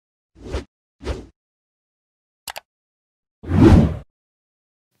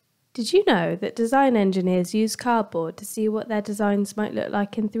Did you know that design engineers use cardboard to see what their designs might look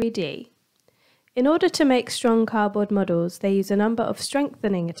like in 3D? In order to make strong cardboard models, they use a number of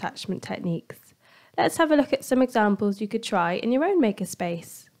strengthening attachment techniques. Let's have a look at some examples you could try in your own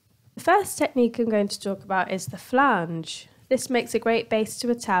makerspace. The first technique I'm going to talk about is the flange. This makes a great base to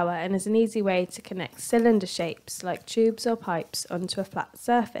a tower and is an easy way to connect cylinder shapes like tubes or pipes onto a flat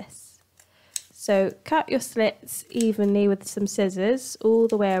surface. So cut your slits evenly with some scissors all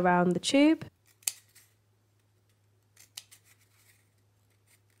the way around the tube.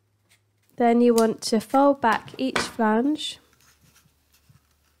 Then you want to fold back each flange,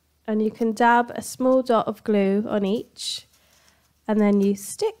 and you can dab a small dot of glue on each, and then you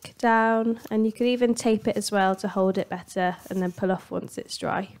stick down, and you can even tape it as well to hold it better and then pull off once it's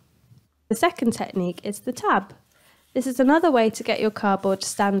dry. The second technique is the tab. This is another way to get your cardboard to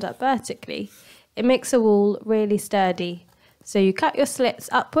stand up vertically. It makes a wall really sturdy. So you cut your slits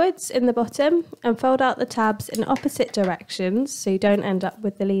upwards in the bottom and fold out the tabs in opposite directions so you don't end up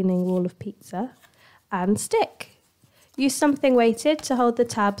with the leaning wall of pizza, and stick. Use something weighted to hold the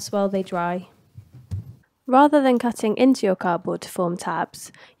tabs while they dry. Rather than cutting into your cardboard to form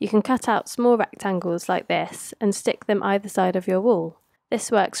tabs, you can cut out small rectangles like this and stick them either side of your wall.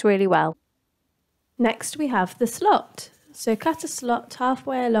 This works really well. Next we have the slot. So cut a slot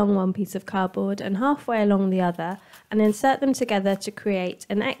halfway along one piece of cardboard and halfway along the other and insert them together to create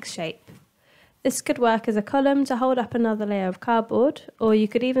an X shape. This could work as a column to hold up another layer of cardboard, or you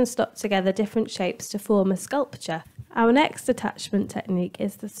could even slot together different shapes to form a sculpture. Our next attachment technique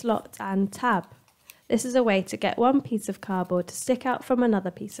is the slot and tab. This is a way to get one piece of cardboard to stick out from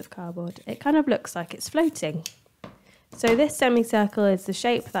another piece of cardboard. It kind of looks like it's floating. So this semicircle is the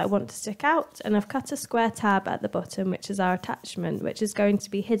shape that I want to stick out, and I've cut a square tab at the bottom, which is our attachment, which is going to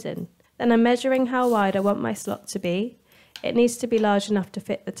be hidden. Then I'm measuring how wide I want my slot to be. It needs to be large enough to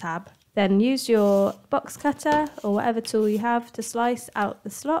fit the tab. Then use your box cutter or whatever tool you have to slice out the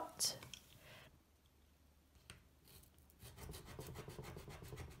slot.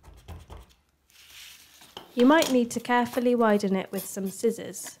 You might need to carefully widen it with some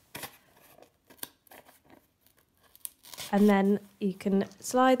scissors. And then you can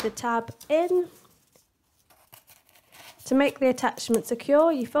slide the tab in. To make the attachment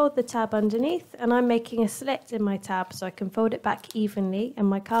secure, you fold the tab underneath, and I'm making a slit in my tab so I can fold it back evenly and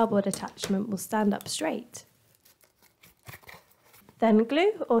my cardboard attachment will stand up straight. Then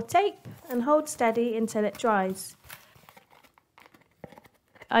glue or tape and hold steady until it dries.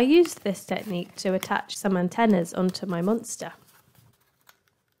 I used this technique to attach some antennas onto my monster.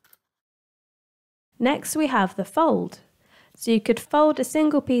 Next we have the fold. So you could fold a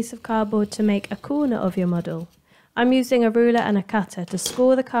single piece of cardboard to make a corner of your model. I'm using a ruler and a cutter to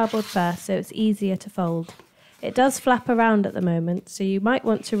score the cardboard first so it's easier to fold. It does flap around at the moment, so you might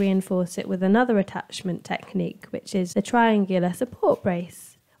want to reinforce it with another attachment technique, which is the triangular support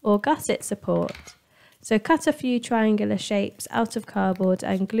brace or gusset support. So cut a few triangular shapes out of cardboard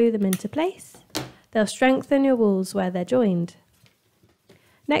and glue them into place. They'll strengthen your walls where they're joined.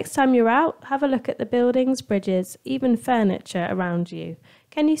 Next time you're out, have a look at the buildings, bridges, even furniture around you.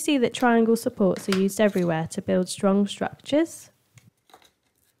 Can you see that triangle supports are used everywhere to build strong structures?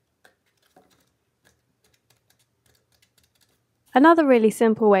 Another really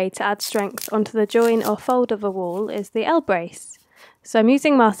simple way to add strength onto the join or fold of a wall is the L-brace. So I'm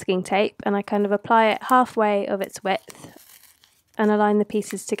using masking tape and I kind of apply it halfway of its width and align the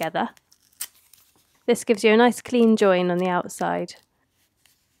pieces together. This gives you a nice clean join on the outside.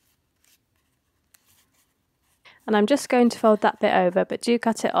 And I'm just going to fold that bit over, but do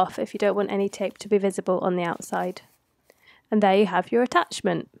cut it off if you don't want any tape to be visible on the outside. And there you have your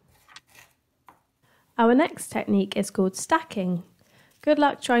attachment. Our next technique is called stacking. Good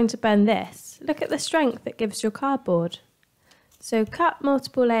luck trying to bend this. Look at the strength it gives your cardboard. So cut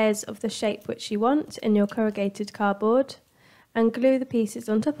multiple layers of the shape which you want in your corrugated cardboard and glue the pieces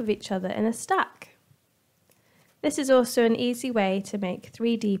on top of each other in a stack. This is also an easy way to make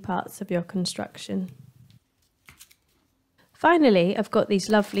 3D parts of your construction. Finally, I've got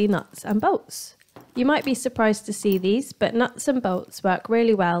these lovely nuts and bolts. You might be surprised to see these, but nuts and bolts work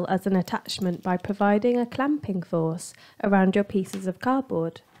really well as an attachment by providing a clamping force around your pieces of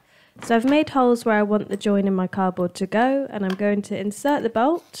cardboard. So I've made holes where I want the join in my cardboard to go, and I'm going to insert the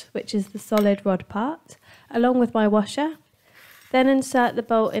bolt, which is the solid rod part, along with my washer. Then insert the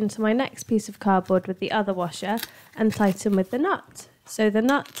bolt into my next piece of cardboard with the other washer and tighten with the nut. So the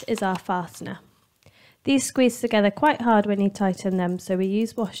nut is our fastener. These squeeze together quite hard when you tighten them, so we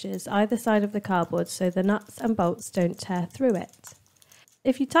use washers either side of the cardboard so the nuts and bolts don't tear through it.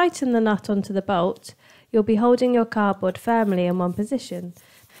 If you tighten the nut onto the bolt, you'll be holding your cardboard firmly in one position.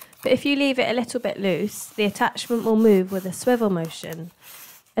 But if you leave it a little bit loose, the attachment will move with a swivel motion.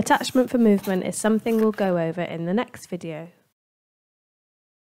 Attachment for movement is something we'll go over in the next video.